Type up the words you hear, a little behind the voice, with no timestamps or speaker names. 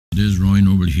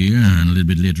Well, here, and a little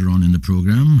bit later on in the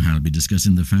programme, I'll be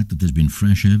discussing the fact that there's been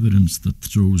fresh evidence that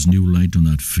throws new light on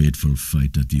that fateful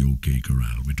fight at the OK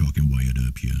Corral. We're talking Wyatt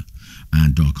Earp here.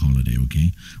 And Doc Holliday,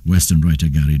 OK? Western writer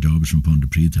Gary Dobbs from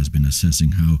Pontypridd has been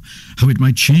assessing how it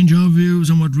might change our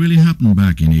views on what really happened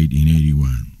back in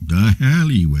 1881. The hell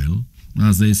he will,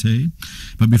 as they say.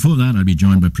 But before that, I'll be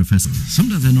joined by professors.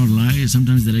 Sometimes they're not lies,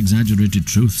 sometimes they're exaggerated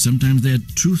truth, sometimes they're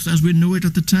truth as we know it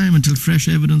at the time until fresh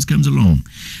evidence comes along.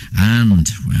 And,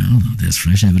 well, there's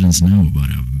fresh evidence now about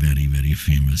a very, very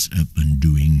famous up and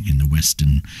doing in the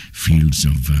western fields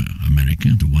of America,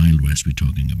 the Wild West we're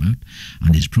talking about.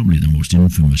 And it's probably the most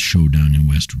infamous showdown in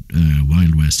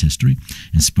Wild West history.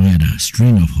 Inspired a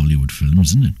string of Hollywood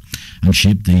films, isn't it? And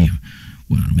shaped the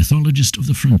mythologist of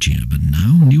the frontier, but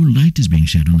now new light is being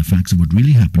shed on the facts of what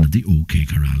really happened at the OK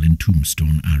Corral in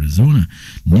Tombstone, Arizona.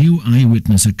 New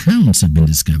eyewitness accounts have been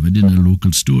discovered in a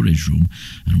local storage room,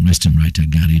 and Western writer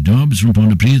Gary Dobbs from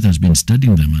Pontypridd has been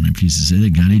studying them, and I'm pleased to say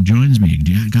that Gary joins me.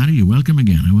 Gary, you're welcome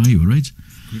again. How are you, all right?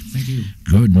 Good, thank you.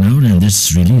 Good. Now then,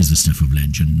 this really is the stuff of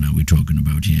legend now we're talking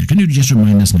about here. Can you just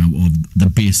remind us now of the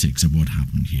basics of what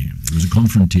happened here? There was a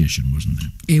confrontation, wasn't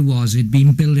there? It was. It'd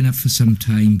been building up for some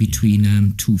time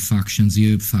between two factions,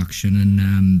 the Earp faction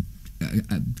and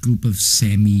a group of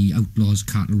semi-outlaws,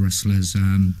 cattle rustlers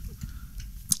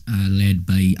led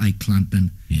by Ike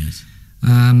Clanton. Yes.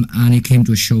 And it came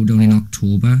to a showdown in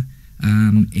October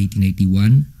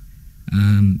 1881.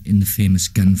 In the famous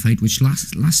gunfight, which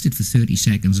lasted for 30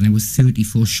 seconds, and there were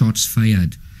 34 shots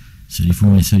fired. 34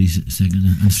 in 30 seconds,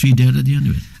 and 3 dead at the end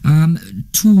of it?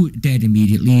 2 dead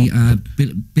immediately.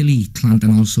 Billy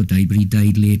Clanton also died, but he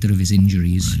died later of his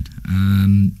injuries. Right.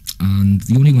 And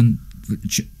the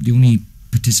only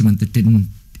participant that didn't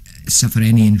suffer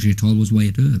any injury at all was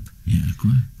Wyatt Earp. Yeah,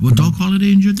 quite. Well, Doc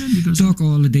Holliday injured then? Because Doc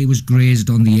Holliday was grazed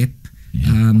on the hip.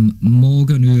 Yeah.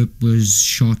 Morgan Earp was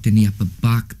shot in the upper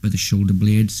back by the shoulder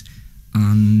blades,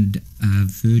 and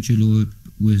Virgil Earp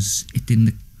was hit in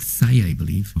the thigh, I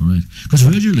believe. All right. Because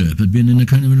Virgil Earp had been in a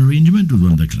kind of an arrangement with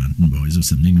one of the Clanton boys or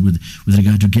something with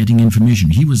regard to getting information.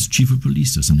 He was chief of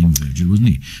police or something, Virgil, wasn't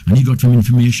he? And he got some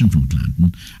information from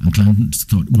Clanton, and Clanton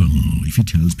thought, well, if he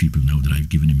tells people now that I've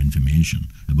given him information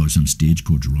about some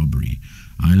stagecoach robbery,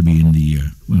 I'll be in the,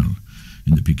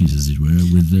 in the pickies, as it were,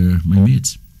 with my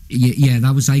mates. Yeah,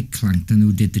 that was Ike Clanton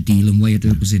who did the deal, and Wyatt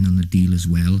Earp was in on the deal as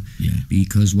well. Yeah.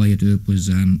 Because Wyatt Earp was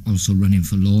also running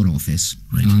for law office,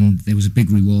 right. And there was a big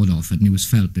reward offered, and it was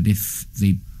felt that if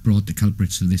they brought the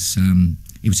culprits of this,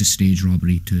 it was a stage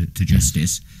robbery to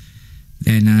justice,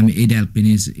 then it'd help in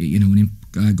his, in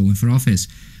going for office.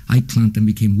 Ike Clanton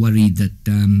became worried that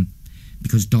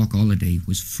because Doc Holliday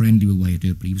was friendly with Wyatt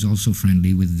Earp, but he was also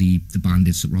friendly with the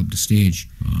bandits that robbed the stage,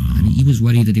 and he was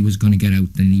worried that he was going to get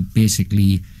out, and he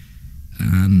basically.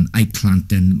 Ike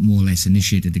Clanton more or less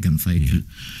initiated the gunfight. Yeah.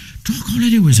 Doc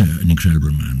Holliday was an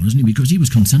incredible man, wasn't he? Because he was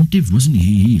consumptive, wasn't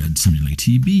he? He had something like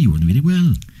TB. He wasn't very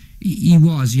well. He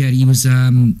was, yeah. He was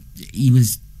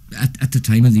at the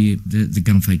time of the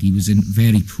gunfight. He was in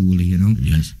very poorly,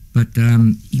 Yes. But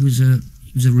he was a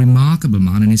remarkable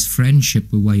man, and his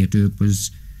friendship with Wyatt Earp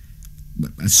was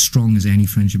as strong as any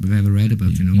friendship I've ever read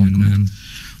about. Yeah,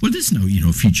 well, this now,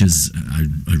 features, I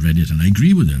read it and I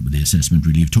agree with the assessment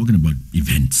really, of talking about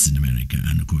events in America,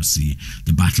 and of course the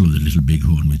Battle of the Little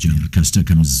Bighorn with General Custer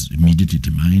comes immediately to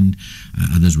mind.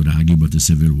 Others would argue about the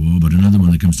Civil War, but another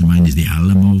one that comes to mind is the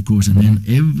Alamo, of course, and then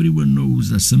everyone knows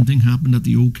that something happened at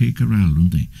the OK Corral, don't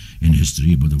they, in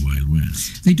history about the Wild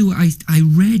West. They do. I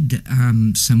read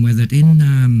somewhere that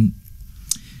in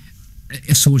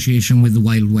association with the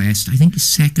Wild West, I think is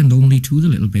second only to the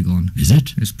Little Bighorn. Is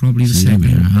it? It's probably the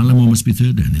second. Alamo must be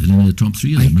third then. Is it in the top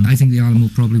 3 of them? I think the Alamo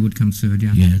probably would come third,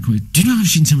 yeah. Yeah, quite. Do you know, I've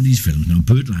seen some of these films now.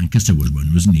 Burt Lancaster was one,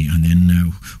 wasn't he? And then,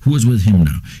 who was with him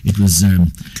now? It was...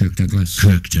 Kirk Douglas.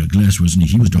 Kirk Douglas, wasn't he?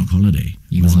 He was Doc Holliday.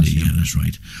 He was, he? Yeah, that's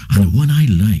right. And the one I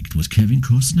liked was Kevin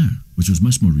Costner, which was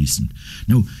much more recent.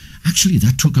 Now, actually,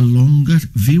 that took a longer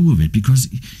view of it, because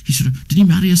he did he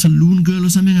marry a saloon girl or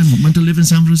something and went to live in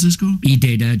San Francisco? He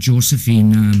did,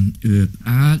 Josephine Earp.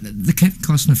 The Kevin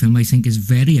Costner film, I think, is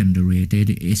very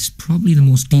underrated. It's probably the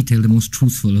most detailed, the most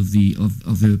truthful of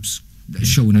Earp's,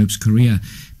 showing Earp's career.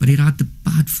 But it had the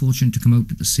bad fortune to come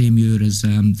out at the same year as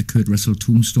the Kurt Russell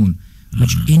Tombstone,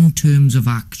 which in terms of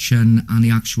action and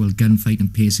the actual gunfight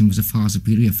and pacing was a far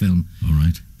superior film. All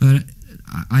right. But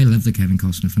I love the Kevin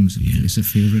Costner films. Yeah. It's a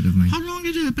favourite of mine. How long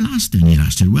did it last then? He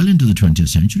lasted well into the 20th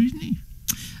century, didn't he?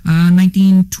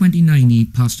 1929, he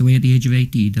passed away at the age of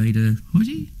 80. He died Was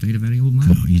he? Died a very old man.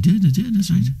 Oh, he did, that's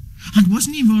right. And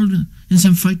wasn't he involved in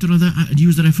some fight or other? He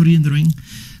was the referee in the ring?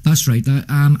 That's right.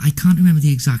 I can't remember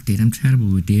the exact date. I'm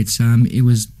terrible with dates. It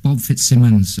was Bob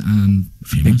Fitzsimmons'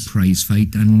 big prize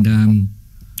fight, and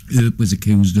Earp was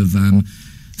accused of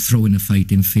throwing a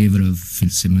fight in favour of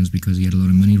Fitzsimmons because he had a lot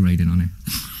of money riding on it.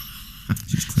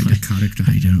 He's quite a character.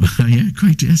 I don't know. Yeah,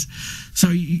 quite, yes. So,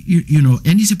 you know,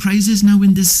 any surprises now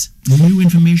in this new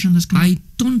information that's coming? I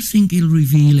don't think it'll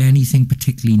reveal anything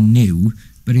particularly new,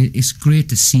 but it's great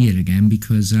to see it again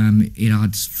because it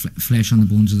adds flesh on the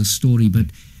bones of the story.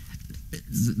 But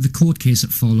the court case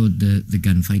that followed the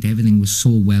gunfight, everything was so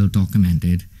well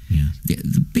documented. Yeah.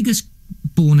 The biggest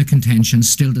bone of contention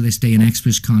still to this day, and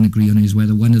experts can't agree on, is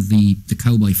whether one of the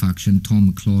cowboy faction,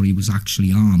 Tom McClory, was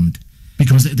actually armed.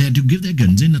 Because they had to give their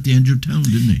guns in at the edge of town,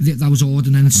 didn't they? That was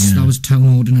ordinance. Yeah. That was Town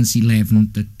Ordinance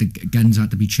 11. That the guns had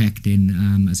to be checked in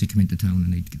as they come into town,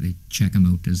 and they check them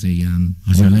out as they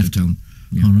left town.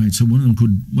 Yeah. All right. So one of them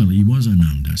could. Well, he was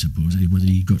unarmed, I suppose. Whether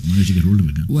he managed to get hold of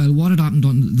a gun. Well, what had happened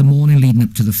on the morning leading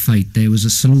up to the fight, there was a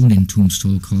saloon in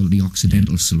Tombstone called the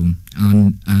Occidental Saloon,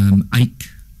 and Ike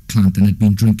Clanton had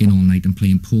been drinking all night and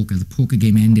playing poker. The poker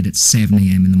game ended at 7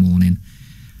 a.m. in the morning.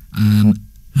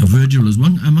 Virgil was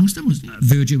one amongst them, wasn't he?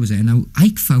 Virgil was there. Now,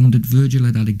 Ike found that Virgil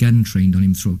had a gun trained on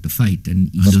him throughout the fight. And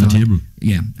he Under the table?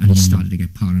 Yeah, and he started to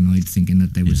get paranoid, thinking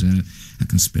that there was a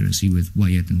conspiracy with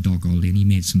Wyatt and Doc all day, and he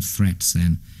made some threats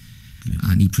then. Yeah.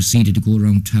 And he proceeded to go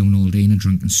around town all day in a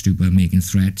drunken stupor, making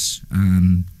threats.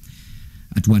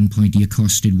 At one point, he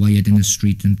accosted Wyatt in the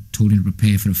street and told him to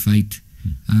prepare for a fight.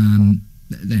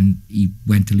 Then he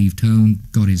went to leave town,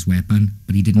 got his weapon,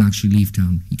 but he didn't actually leave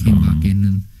town. He came back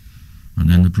in and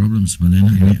then the problems. But then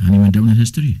and he went down in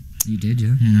history. He did,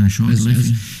 yeah. Yeah, short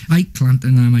life. Ike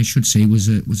Clanton, I should say, was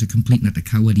a complete nut a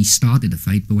coward. He started the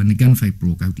fight, but when the gunfight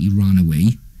broke out, he ran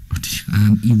away.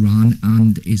 He ran,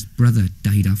 and his brother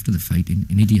died after the fight in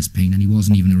hideous pain, and he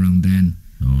wasn't even around then.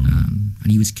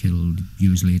 And he was killed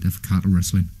years later for cattle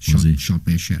rustling. Shot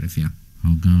by a sheriff, yeah.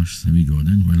 Oh gosh, there we go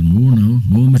then. Well,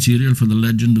 more material for the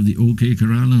legend of the OK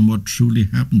Corral and what truly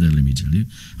happened there, let me tell you.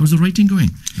 How's the writing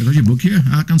going? I got your book here,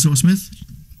 Arkansas Smith.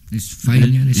 It's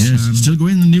fine, yeah. Yes, still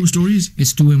going, the new stories?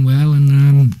 It's doing well,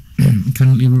 and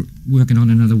currently working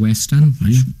on another western,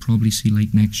 which we'll probably see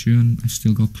late next year, and I've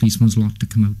still got Policeman's Lot to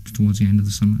come out towards the end of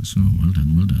the summer. So well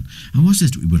done, well done. And what's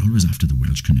this? We're always after the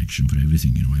Welsh connection for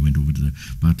everything. You know, I went over to the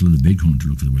Battle of the Bighorn to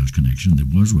look for the Welsh connection. There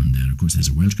was one there. Of course, there's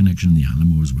a Welsh connection in the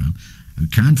Alamo as well. I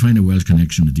can't find a Welsh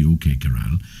connection at the OK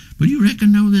Corral. But you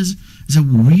reckon now there's a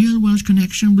real Welsh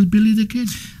connection with Billy the Kid?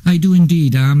 I do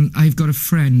indeed. I've got a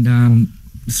friend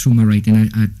through my writing,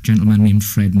 a gentleman named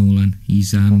Fred Nolan.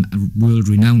 He's a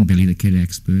world-renowned Billy the Kid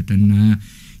expert, and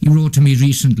he wrote to me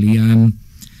recently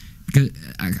because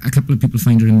a couple of people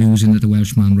find it amusing that the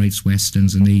Welshman writes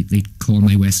westerns, and they call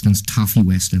my westerns taffy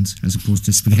westerns as opposed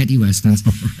to spaghetti westerns.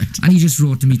 Right. And he just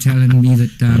wrote to me telling me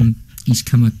that he's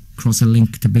come across a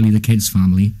link to Billy the Kid's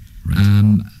family. Right.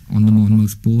 On the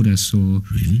Monmouth border, so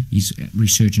really? He's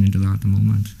researching into that at the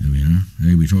moment. There we are.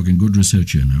 Hey, we're talking good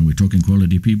research here now. We're talking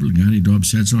quality people. Gary Dobbs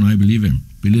said so, and I believe him.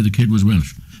 Billy the Kid was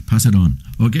Welsh. Pass it on,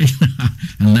 okay?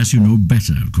 Unless you know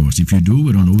better, of course. If you do,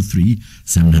 we're on 03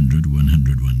 700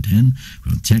 100 110.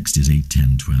 Well, text is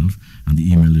 81012, and the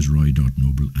email is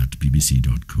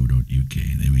roy.noble@bbc.co.uk.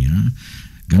 There we are.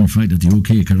 Gunfight at the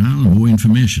OK Corral. More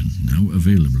information now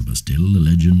available, but still the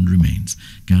legend remains.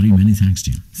 Gary, many thanks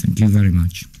to you. Thank you very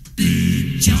much.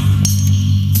 Big John.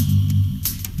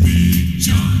 Big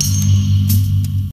John.